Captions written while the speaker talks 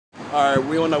Alright,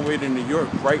 we're on our way to New York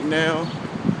right now.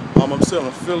 I'm still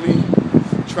in Philly,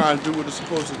 trying to do what it's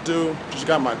supposed to do. Just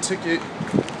got my ticket,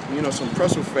 you know, some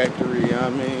pretzel factory, you know what I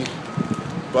mean?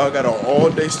 But I got an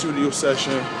all-day studio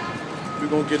session. We're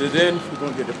gonna get it in, we're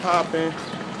gonna get it popping.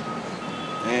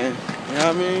 And, you know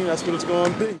what I mean? That's what it's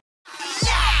gonna be.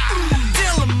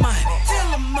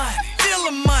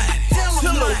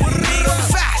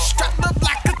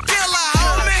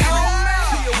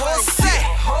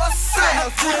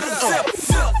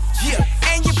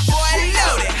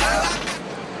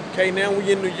 Okay, now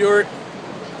we in New York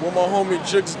with my homie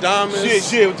Juxx Diamondz.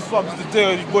 Shit, what the fuck is the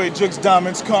deal? Your boy Juxx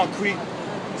Diamondz, Koncreat,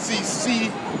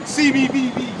 CBBB.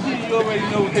 You already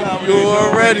know what time it is. You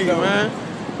already, man.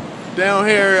 Down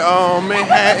here,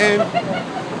 Manhattan.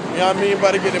 You know what I mean?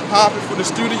 About to get it popping for the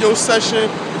studio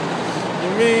session. You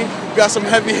mean? We got some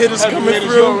heavy hitters coming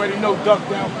through. You already know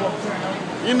Bucktown,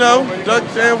 Bucktown. You know,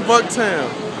 Bucktown, Bucktown.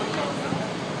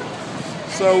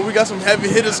 So we got some heavy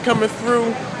hitters coming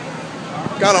through.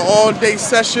 Got an all-day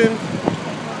session. You know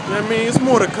what I mean? It's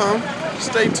more to come.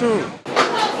 Stay tuned.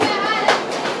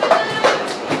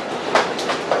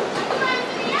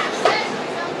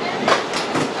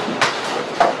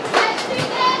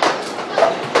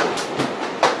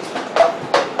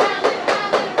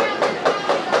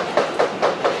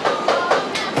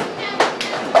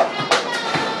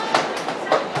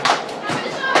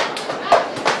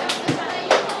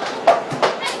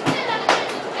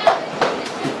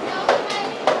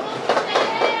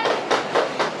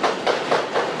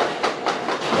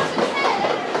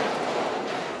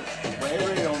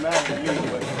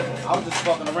 I was just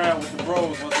fucking around with the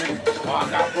bros one thing. Oh, I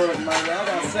got first, man. I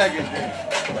got second. It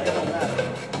don't matter.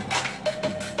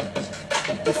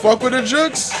 You fuck with it,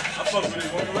 Juxx? I fuck with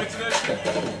it. Want me to wait to that shit?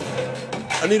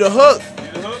 I need a hook.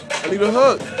 Need a hook? I need a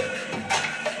hook.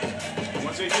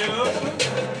 Want to take care of the hook?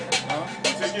 Huh? Want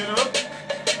to take care of the hook?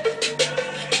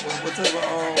 What type of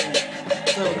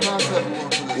concept you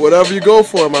want for this? Whatever you go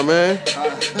for, my man.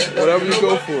 Whatever you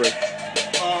go for.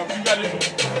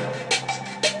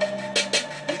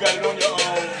 You got it on your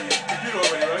computer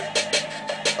already, right?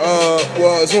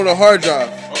 Well, it's on a hard drive.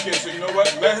 Okay, so you know what?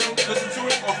 Let him listen to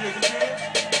it off your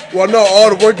computer. Well, no, all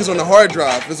the work is on the hard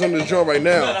drive. It's on the joint right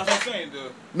now. No, that's what I'm saying,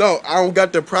 dude. No, I don't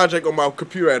got the project on my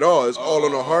computer at all. It's all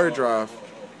on the hard drive.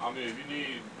 I mean, if you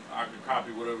need, I can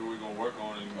copy whatever we're gonna work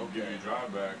on and give you a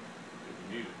drive back if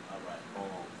you need it. All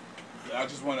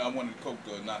right. I wanted Coke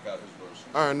to knock out his verse.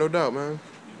 All right, no doubt, man.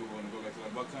 You want to go back to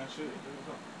that Bucktown shit?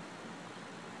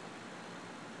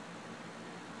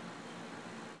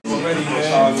 Already,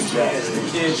 man. The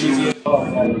kids, you get just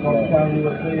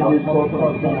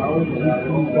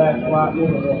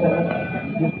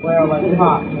well like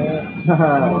pop, man. You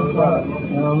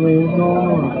know what I mean? What's going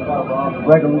on?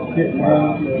 Regular shit, man.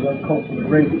 That Coke is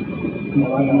great. I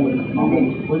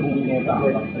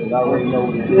already know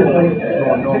what it is.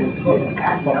 Doing normal shit.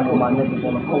 Fucking with my niggas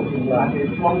on the coaching line.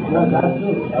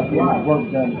 That's getting my work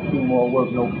done. Two more work,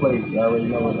 no play. You already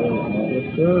know what it is, man. Yes,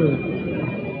 sir.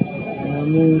 I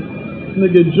mean, this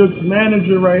nigga Juxx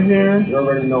manager right here. You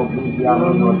already know, Boozy. I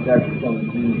don't know if that's something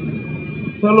to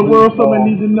do. Tell the world something they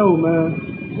need to know, man.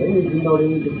 They need to know they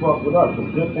need to fuck with us.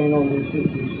 If Juxx ain't on this shit,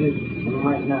 we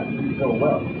might not do so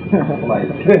well. Like,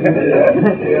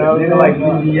 nigga like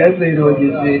BBS ain't on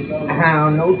this shit. I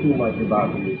don't know too much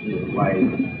about this shit. Like,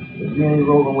 if you ain't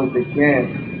rolling with the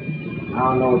camp, I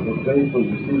don't know what to say, but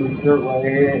you see this shirt right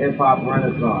here, Hip Hop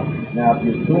Renaissance. Now, if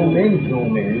you zoom in,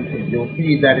 you'll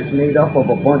see that it's made up of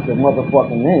a bunch of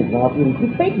motherfucking names. Now, if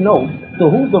you take notes, so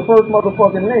who's the first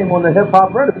motherfucking name on the Hip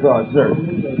Hop Renaissance shirt?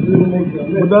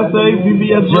 Would that say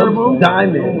BBS Verbal?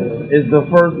 Diamondz is the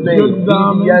first name.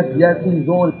 BBS, yes,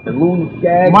 he's on it. Louis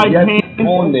Skaggs, Mike yes, Hands, he's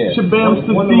on there. Shabam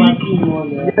Sadiq.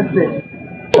 Yes, it.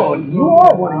 Oh, you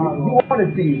are one of you on the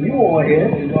team. You on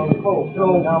here. So,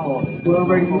 you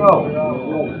already know.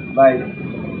 Like,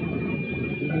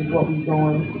 this is what we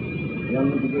doing. Y'all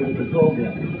need to get with the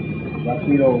program. Y'all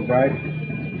see those, right?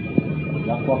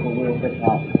 Y'all fucking real hip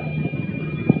hop.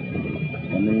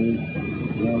 I mean,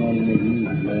 you don't only make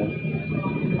music, man.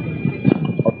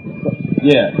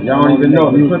 Yeah, y'all don't even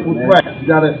know the triple threats.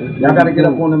 Y'all gotta get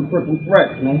up on them triple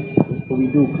threats, man. That's what we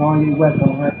do. Kanye West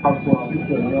on her house for a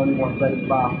future. We only want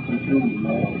 35 from Judy,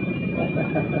 man.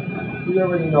 We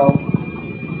already know.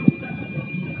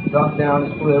 Bucktown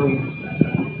is clearly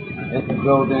in the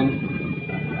building.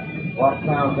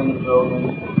 Bucktown's in the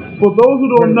building. For those who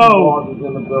don't know,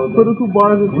 Critical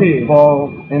Bars is here.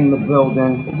 Balls in the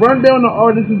building. Rundown the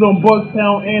artists is on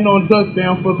Bucktown and on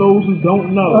Ducktown for those who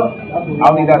don't know.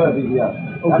 I'll leave that to BBS.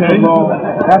 Okay.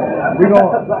 We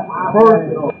gonna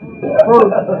first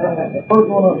First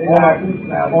on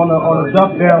a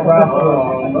duck down roster,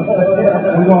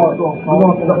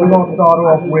 we're gonna start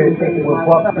off with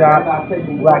Buckshot,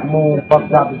 Black Moon,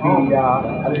 Buckshot the BDI.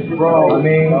 I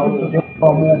mean, then we're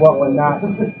gonna move up a notch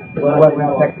with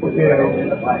Western Texas Field. Then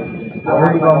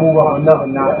we're gonna move up another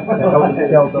notch to Help the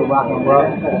Shelter, Rock and Rock,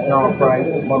 Sean Price,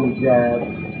 Mummy Jazz.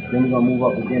 Then we're gonna move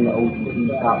up again to OCC,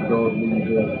 Top Dog,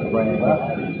 the brand.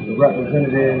 The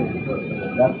representatives,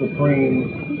 that's Supreme,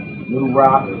 Little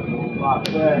Rock.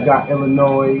 You got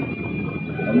Illinois.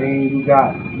 I mean, you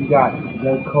got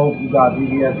Young Coke. You got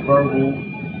VBS Verbal.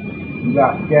 You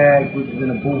got Skag, which is in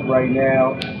the booth right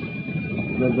now.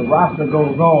 The roster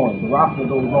goes on. The roster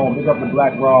goes on. Big up the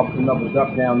Black Rob, another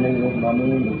duck down nigga. You know what I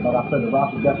mean? Like I said, the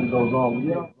roster definitely goes on.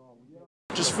 Yeah.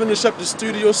 Just finished up the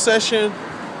studio session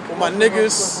with my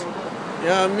niggas. You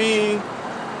know what I mean?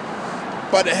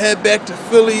 About to head back to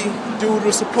Philly, do what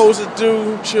we're supposed to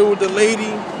do, chill with the lady.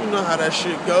 You know how that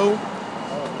shit go.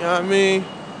 You know what I mean?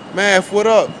 Math, what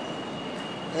up?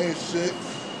 Ain't shit.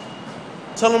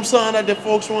 Tell them something that the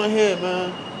folks want to hear,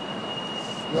 man.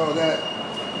 You know that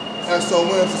SOM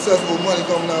Successful Money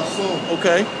coming out soon.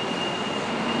 Okay.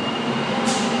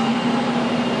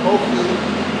 Hopefully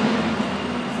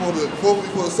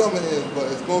for the summer ends, but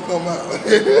it's gonna come out.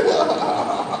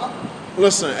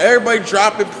 Listen, everybody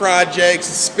dropping projects,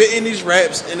 spitting these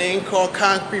raps, and they ain't called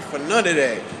Koncreat for none of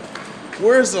that.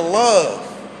 Where's the love?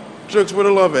 Juxx, where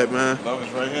the love at, man? Love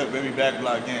is right here, baby. Back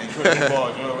block gang, critical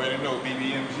bars. You already know,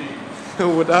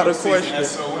 BBMG. Without a question.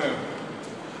 SOM.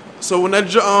 So when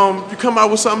that you come out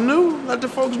with something new, let the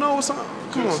folks know what's up.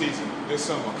 Come on. Season this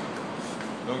summer.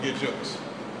 Don't get Juxx.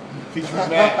 Featuring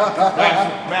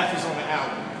Math is on the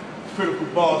album. Critical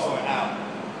bars on the album.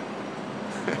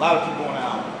 A lot of people on the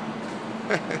album.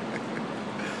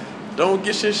 Don't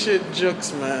get your shit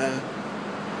Juxx, man.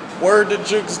 Word to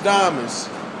Juxx Diamondz.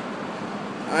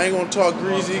 I ain't gonna talk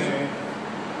greasy.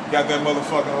 Got that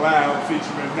motherfucking loud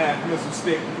featuring Math, Missile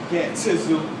Stick, Gat Tizzle.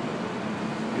 You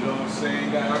know what I'm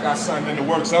saying? I got something in the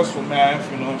works else for Math,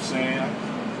 you know what I'm saying?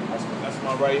 That's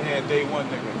my right hand, day one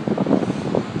nigga.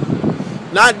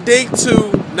 Not day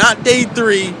 2, not day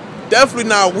 3, definitely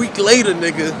not a week later,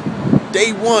 nigga.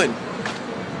 Day 1.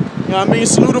 You know what I mean?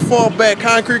 Salute to fall back,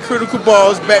 Koncreat, critical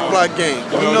balls, back block game.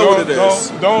 You know what it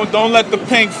is. Don't let the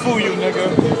pink fool you, nigga.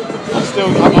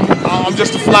 I'm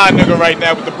just a fly nigga right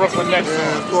now with the Brooklyn Nets.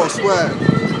 Yeah, it's called swag.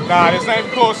 Nah, this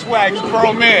ain't called swag. It's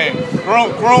grown man.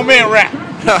 Grown man rap.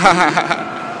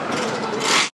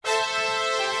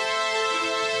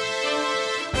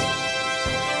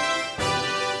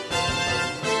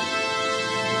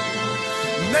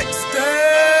 Next step.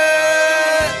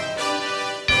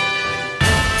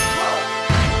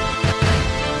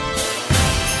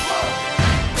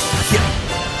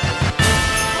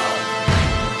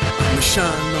 I'ma shine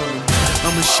on them.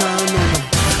 I'ma shine on them.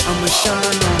 I'ma shine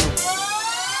on them.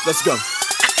 Let's go. I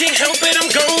can't help it, I'm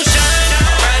gon' shine.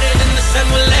 Brighter than the sun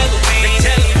will ever be. They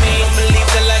telling me, don't believe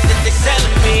the lies that they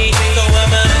selling me. So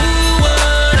I'ma do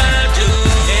what I do.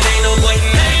 It ain't no point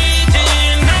in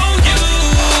hating on you,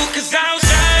 'cause I'll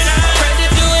shine. Try to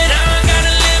do it, I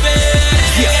gotta live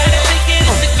it. Yeah. Gotta take it,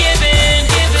 it's a given.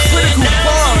 Critical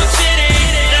bars.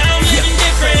 I'm living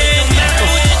different. No matter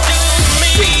what you do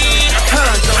to me.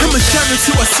 I'ma shine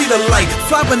until I see the light.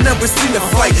 Fly but never seen the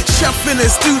fight. Chef in the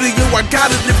studio, I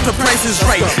gotta lift the prices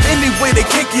right. Anyway, they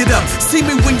can't get up. See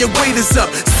me when your weight is up.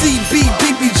 CB,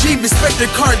 BBG, respect the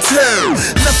cartel.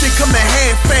 Nothing coming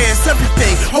half-fast,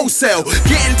 everything wholesale.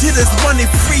 Getting to this money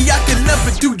free, I can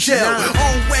never do jail.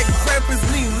 All whack rappers.